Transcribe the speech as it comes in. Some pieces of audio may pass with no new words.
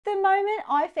The moment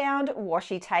I found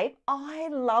washi tape, I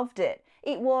loved it.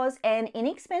 It was an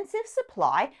inexpensive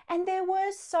supply and there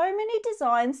were so many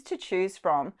designs to choose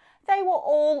from. They were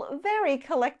all very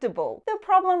collectible. The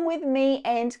problem with me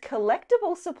and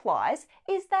collectible supplies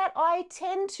is that I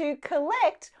tend to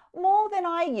collect more than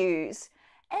I use.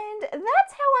 And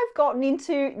that's how I've gotten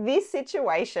into this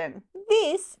situation.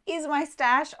 This is my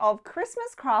stash of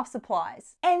Christmas craft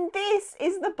supplies. And this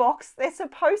is the box they're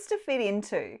supposed to fit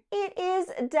into. It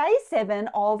is day 7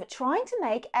 of trying to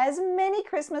make as many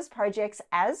Christmas projects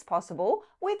as possible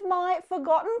with my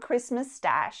forgotten Christmas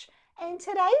stash. And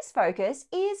today's focus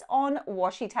is on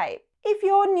washi tape. If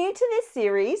you're new to this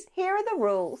series, here are the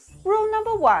rules. Rule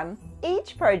number 1,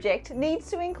 each project needs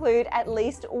to include at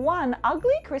least one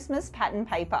ugly Christmas pattern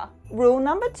paper. Rule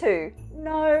number 2,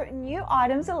 no new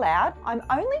items allowed. I'm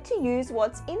only to use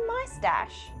what's in my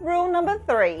stash. Rule number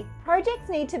 3, projects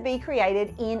need to be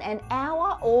created in an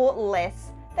hour or less.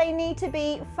 They need to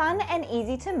be fun and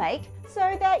easy to make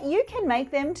so that you can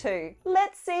make them too.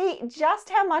 Let's see just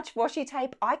how much washi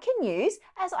tape I can use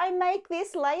as I make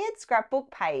this layered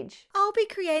scrapbook page. I'll be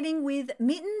creating with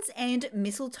mittens and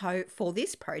mistletoe for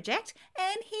this project,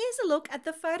 and here's a look at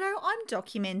the photo I'm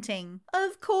documenting.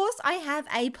 Of course, I have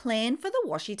a plan for the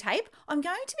washi tape. I'm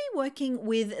going to be working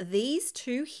with these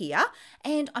two here,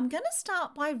 and I'm going to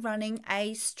start by running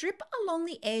a strip along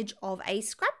the edge of a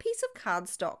scrap piece of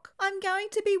cardstock. I'm going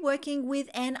to be working with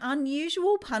an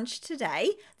unusual punch today.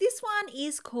 This one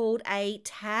is called a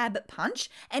tab punch,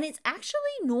 and it's actually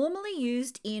normally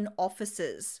used in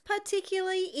offices,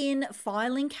 particularly in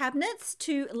filing cabinets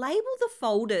to label the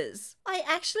folders. I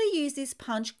actually use this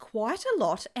punch quite a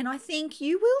lot, and I think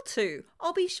you will too.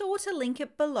 I'll be sure to link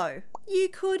it below. You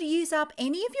could use up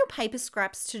any of your paper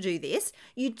scraps to do this.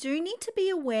 You do need to be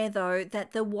aware though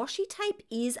that the washi tape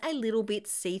is a little bit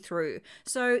see-through.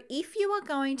 So if you are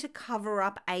going to cover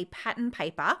up a pattern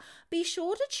paper, be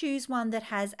sure to choose one that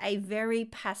has a very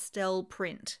pastel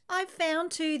print. I've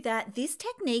found too that this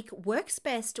technique works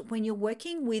best when you're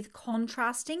working with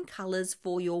contrasting colors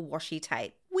for your washi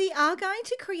tape. We are going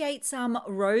to create some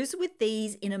rows with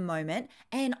these in a moment,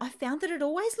 and I found that it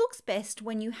always looks best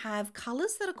when you have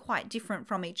colours that are quite different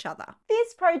from each other.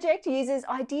 This project uses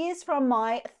ideas from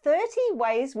my 30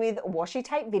 ways with washi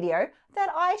tape video that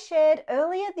I shared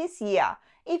earlier this year.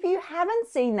 If you haven't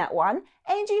seen that one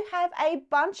and you have a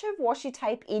bunch of washi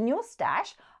tape in your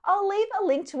stash, I'll leave a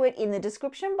link to it in the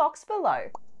description box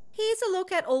below. Here's a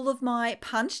look at all of my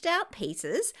punched out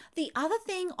pieces. The other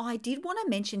thing I did want to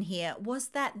mention here was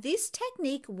that this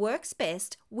technique works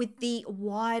best with the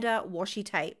wider washi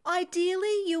tape.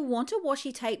 Ideally, you'll want a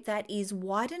washi tape that is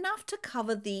wide enough to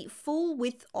cover the full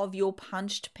width of your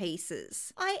punched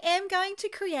pieces. I am going to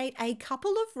create a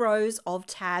couple of rows of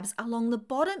tabs along the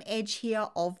bottom edge here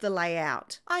of the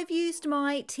layout. I've used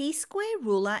my T-square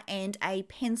ruler and a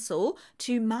pencil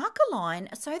to mark a line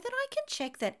so that I can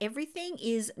check that everything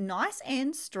is nice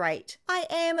and straight. I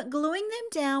am gluing them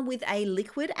down with a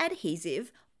liquid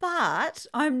adhesive, but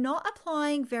I'm not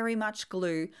applying very much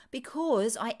glue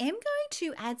because I am going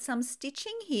to add some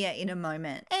stitching here in a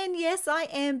moment. And yes, I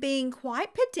am being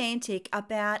quite pedantic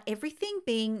about everything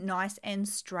being nice and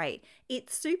straight.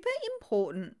 It's super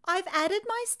important. I've added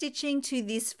my stitching to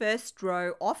this first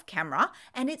row off camera,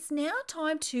 and it's now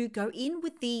time to go in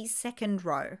with the second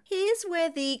row. Here's where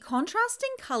the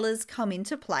contrasting colors come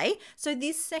into play. So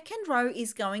this second row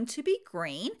is going to be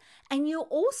green, and you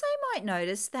also might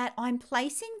notice that I'm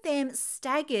placing them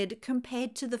staggered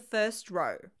compared to the first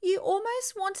row. You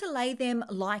almost want to lay them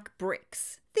like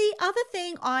bricks. The other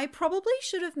thing I probably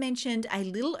should have mentioned a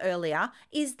little earlier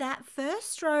is that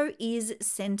first row is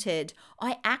centered.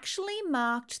 I actually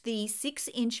marked the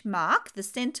 6-inch mark, the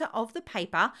center of the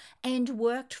paper, and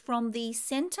worked from the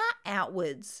center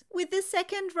outwards. With the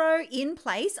second row in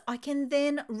place, I can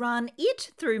then run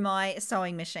it through my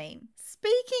sewing machine.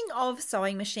 Speaking of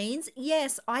sewing machines,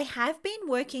 yes, I have been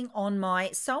working on my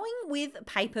sewing with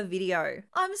paper video.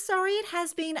 I'm sorry it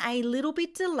has been a little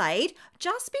bit delayed.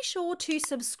 Just be sure to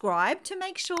subscribe to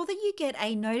make sure that you get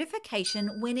a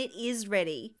notification when it is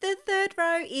ready. The third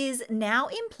row is now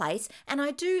in place, and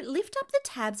I do lift up the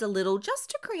tabs a little just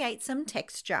to create some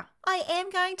texture. I am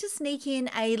going to sneak in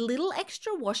a little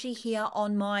extra washi here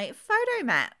on my photo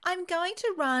mat. I'm going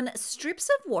to run strips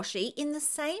of washi in the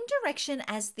same direction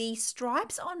as the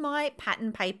stripes on my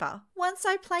pattern paper. Once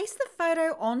I place the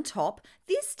photo on top,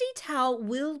 this detail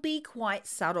will be quite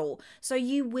subtle, so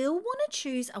you will want to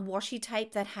choose a washi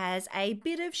tape that has a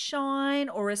bit of shine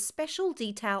or a special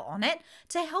detail on it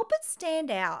to help it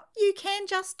stand out. You can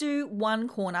just do one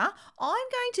corner. I'm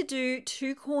going to do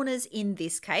two corners in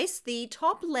this case, the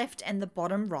top left and the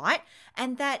bottom right,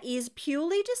 and that is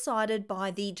purely decided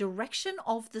by the direction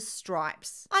of the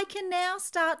stripes. I can now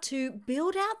start to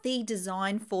build out the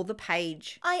design for the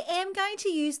page. I am going to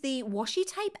use the washi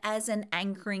tape as an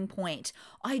anchoring point.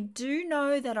 I do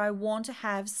know that I want to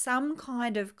have some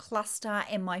kind of cluster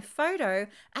in my photo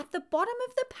at the bottom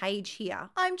of the page here.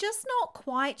 I'm just not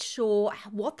quite sure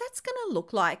what that's going to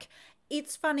look like.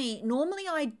 It's funny, normally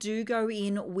I do go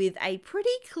in with a pretty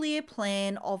clear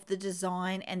plan of the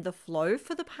design and the flow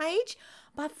for the page,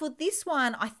 but for this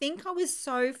one, I think I was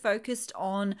so focused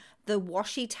on the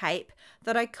washi tape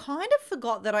that I kind of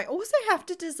forgot that I also have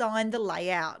to design the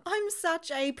layout. I'm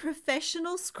such a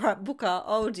professional scrapbooker,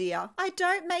 oh dear. I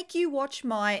don't make you watch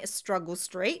my struggle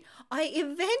street. I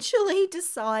eventually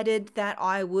decided that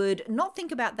I would not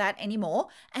think about that anymore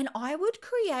and I would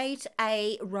create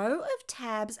a row of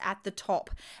tabs at the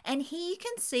top. And here you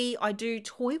can see I do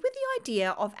toy with the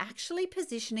idea of actually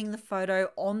positioning the photo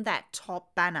on that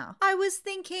top banner. I was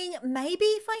thinking maybe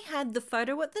if I had the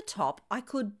photo at the top, I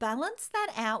could balance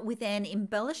that out with an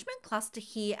embellishment cluster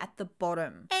here at the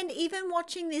bottom. And even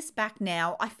watching this back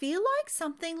now, I feel like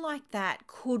something like that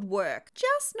could work,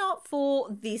 just not for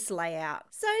this layout.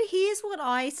 So here's what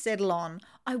I settle on.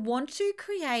 I want to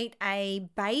create a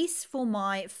base for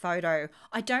my photo.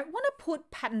 I don't want to put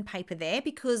pattern paper there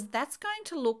because that's going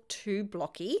to look too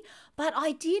blocky, but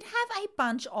I did have a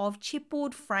bunch of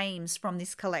chipboard frames from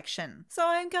this collection. So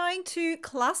I'm going to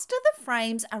cluster the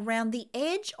frames around the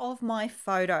edge of my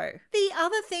photo. The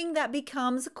other thing that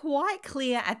becomes quite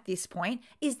clear at this point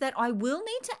is that I will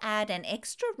need to add an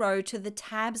extra row to the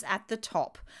tabs at the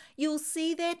top. You'll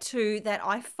see there too that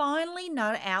I finally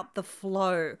nut out the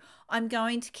flow. I'm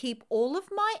going to keep all of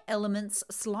my elements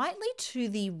slightly to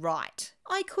the right.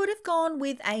 I could have gone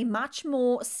with a much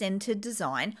more centered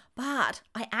design, but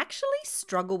I actually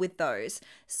struggle with those.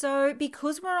 So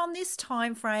because we're on this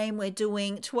time frame, we're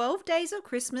doing 12 days of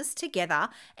Christmas together.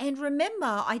 And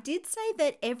remember, I did say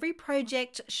that every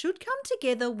project should come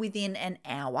together within an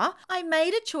hour. I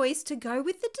made a choice to go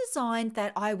with the design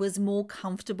that I was more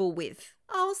comfortable with.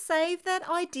 I'll save that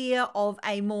idea of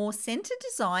a more centered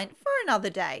design for another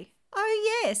day.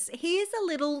 Oh yes, here's a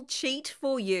little cheat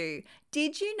for you.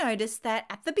 Did you notice that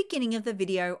at the beginning of the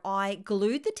video, I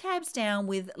glued the tabs down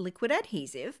with liquid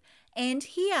adhesive? And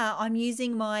here I'm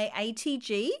using my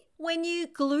ATG. When you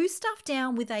glue stuff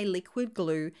down with a liquid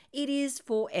glue, it is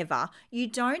forever. You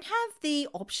don't have the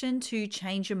option to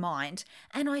change your mind.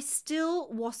 And I still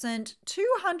wasn't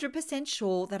 200%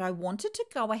 sure that I wanted to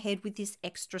go ahead with this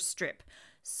extra strip.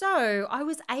 So I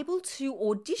was able to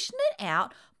audition it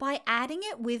out by adding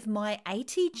it with my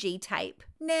ATG tape.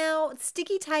 Now,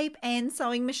 sticky tape and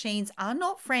sewing machines are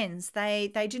not friends.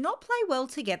 They do not play well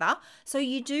together, so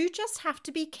you do just have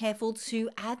to be careful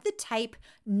to add the tape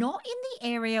not in the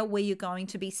area where you're going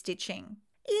to be stitching.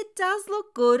 It does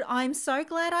look good. I'm so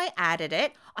glad I added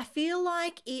it. I feel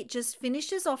like it just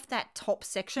finishes off that top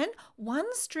section.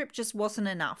 One strip just wasn't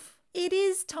enough. It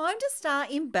is time to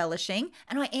start embellishing,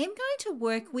 and I am going to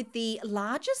work with the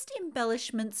largest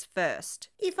embellishments first.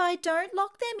 If I don't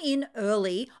lock them in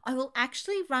early, I will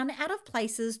actually run out of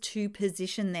places to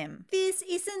position them. This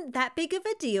isn't that big of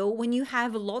a deal when you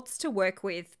have lots to work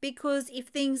with, because if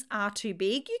things are too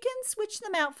big, you can switch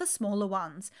them out for smaller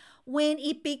ones. When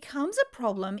it becomes a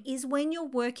problem is when you're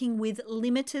working with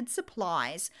limited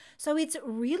supplies. So it's a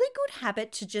really good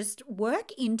habit to just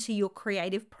work into your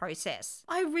creative process.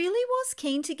 I really was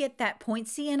keen to get that point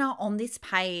sienna on this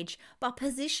page, but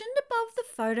positioned above the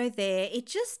photo there, it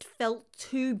just felt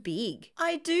too big.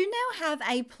 I do now have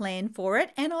a plan for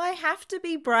it, and I have to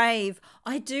be brave.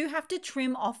 I do have to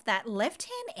trim off that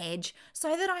left-hand edge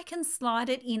so that I can slide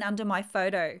it in under my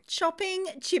photo. Chopping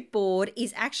chipboard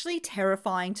is actually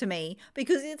terrifying to me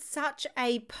because it's such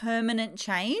a permanent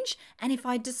change, and if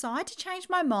I decide to change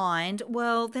my mind,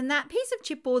 well, then that piece of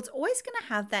chipboard's always going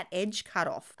to have that edge cut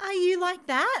off. Are you like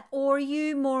that, or are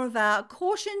you more of a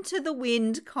caution to the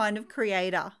wind kind of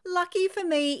creator? Lucky for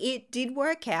me, it did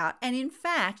work out, and in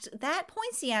fact, that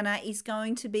poinciana is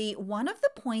going to be one of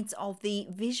the points of the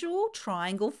visual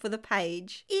triangle for the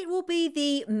page. It will be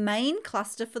the main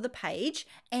cluster for the page,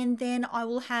 and then I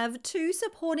will have two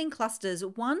supporting clusters,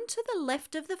 one to the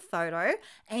left of the photo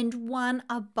and one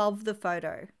above the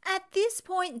photo. At this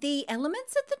point, the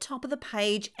elements at the top of the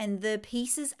page and the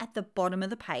pieces at the bottom of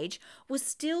the page were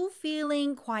still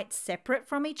feeling quite separate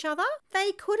from each other.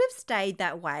 They could have stayed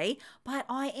that way, but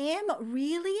I am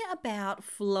really about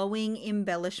flowing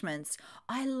embellishments.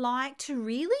 I like to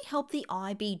really help the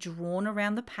eye be drawn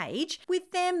around the page.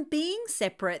 With them being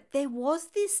separate, there was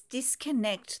this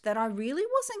disconnect that I really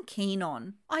wasn't keen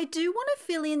on. I do want to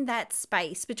fill in that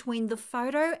space between the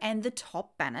photo and the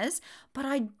top banners, but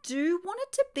I do want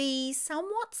it to be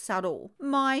somewhat subtle.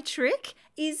 My trick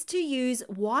is to use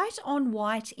white on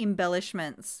white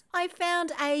embellishments. I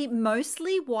found a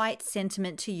mostly white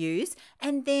sentiment to use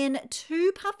and then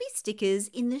 2 puffy stickers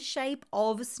in the shape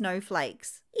of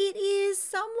snowflakes. It is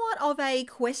somewhat of a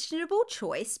questionable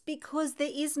choice because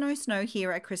there is no snow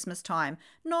here at Christmas time,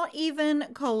 not even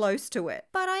close to it.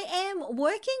 But I am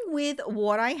working with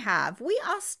what I have. We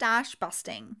are stash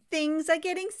busting. Things are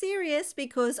getting serious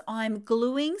because I'm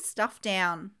gluing stuff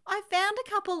down. I found a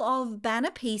couple of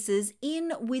banner pieces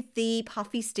in with the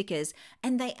puffy stickers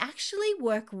and they actually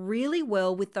work really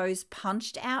well with those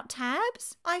punched out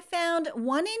tabs. I found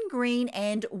one in green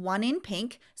and one in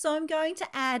pink, so I'm going to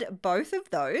add both of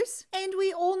those. And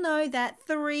we all know that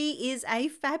 3 is a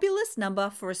fabulous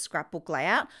number for a scrapbook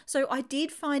layout, so I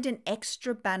did find an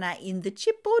extra banner in the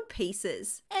chipboard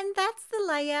pieces. And that's the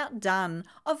layout done.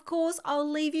 Of course, I'll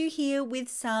leave you here with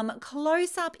some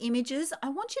close-up images. I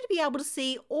want you to be able to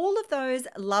see all of those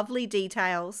lovely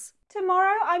details.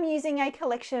 Tomorrow I'm using a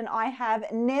collection I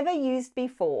have never used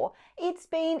before. It's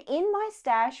been in my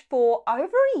stash for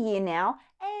over a year now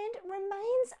and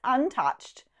remains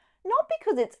untouched. Not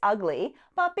because it's ugly,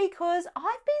 but because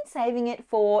I've been saving it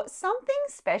for something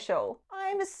special.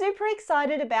 I'm super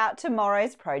excited about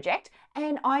tomorrow's project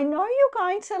and I know you're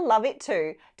going to love it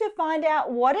too. To find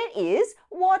out what it is,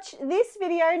 watch this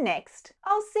video next.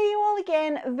 I'll see you all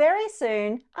again very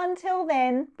soon. Until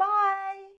then, bye!